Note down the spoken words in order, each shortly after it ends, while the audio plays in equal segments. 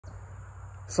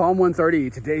Psalm 130,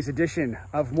 today's edition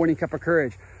of Morning Cup of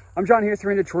Courage. I'm John here,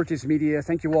 300 Churches Media.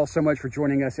 Thank you all so much for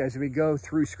joining us as we go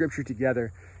through Scripture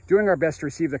together, doing our best to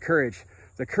receive the courage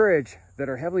that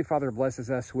our Heavenly Father blesses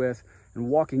us with, and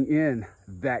walking in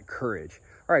that courage.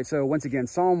 All right, so once again,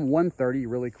 Psalm 130,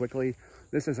 really quickly.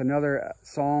 This is another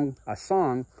song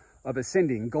of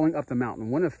ascending, going up the mountain.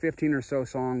 One of 15 or so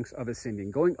songs of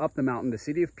ascending, going up the mountain, the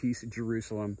city of peace,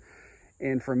 Jerusalem.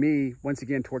 And for me, once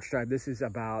again, Torch Tribe, this is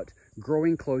about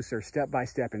growing closer, step by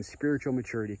step, in spiritual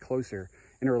maturity, closer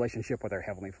in a relationship with our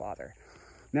Heavenly Father.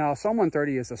 Now, Psalm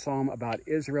 130 is a psalm about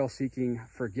Israel seeking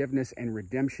forgiveness and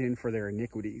redemption for their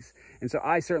iniquities. And so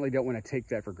I certainly don't want to take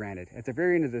that for granted. At the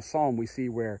very end of this psalm, we see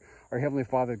where our Heavenly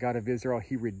Father, God of Israel,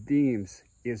 He redeems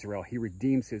Israel. He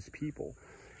redeems His people.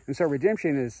 And so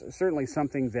redemption is certainly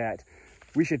something that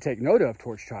we should take note of,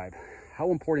 Torch Tribe.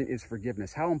 How important is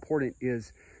forgiveness? How important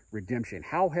is redemption?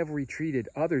 How have we treated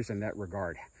others in that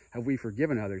regard? Have we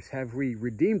forgiven others? Have we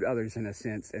redeemed others in a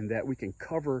sense, and that we can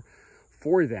cover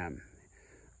for them?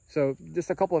 So just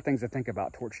a couple of things to think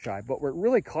about, Torch Tribe. But what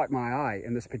really caught my eye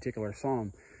in this particular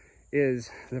psalm is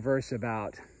the verse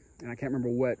about, and I can't remember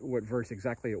what verse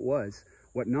exactly it was,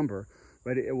 what number,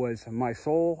 but it was, my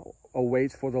soul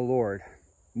awaits for the Lord,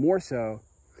 more so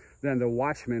than the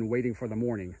watchman waiting for the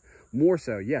morning. More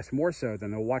so, yes, more so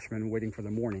than the watchman waiting for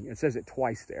the morning. It says it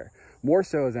twice there. More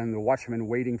so than the watchman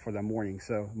waiting for the morning.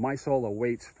 So my soul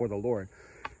awaits for the Lord.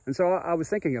 And so I was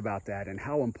thinking about that and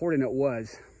how important it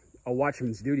was, a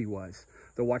watchman's duty was,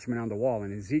 the watchman on the wall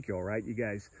in Ezekiel, right? You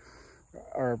guys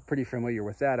are pretty familiar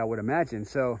with that, I would imagine.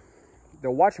 So the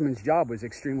watchman's job was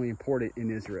extremely important in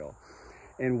Israel.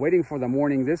 And waiting for the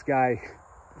morning, this guy,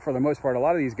 for the most part, a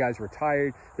lot of these guys were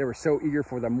tired. They were so eager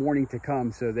for the morning to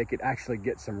come so they could actually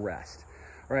get some rest.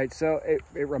 All right, so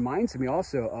it reminds me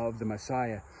also of the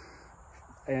Messiah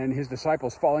and his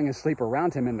disciples falling asleep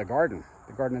around him in the garden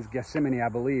of Gethsemane, I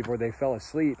believe, where they fell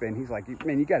asleep. And he's like,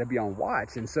 man, you got to be on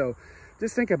watch. And so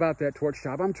just think about that, Torch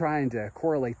Tribe. I'm trying to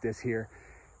correlate this here.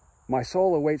 My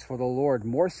soul awaits for the Lord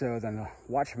more so than the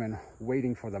watchman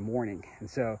waiting for the morning. And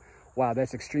so, wow,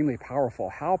 that's extremely powerful.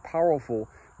 How powerful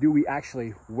do we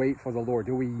actually wait for the Lord?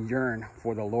 Do we yearn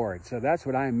for the Lord? So that's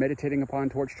what I am meditating upon,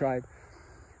 Torch Tribe.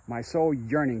 My soul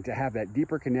yearning to have that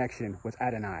deeper connection with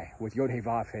Adonai, with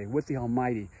Yod-Heh-Vav-Heh, with the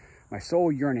Almighty. My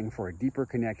soul yearning for a deeper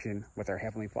connection with our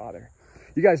Heavenly Father.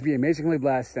 You guys be amazingly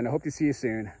blessed, and I hope to see you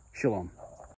soon. Shalom.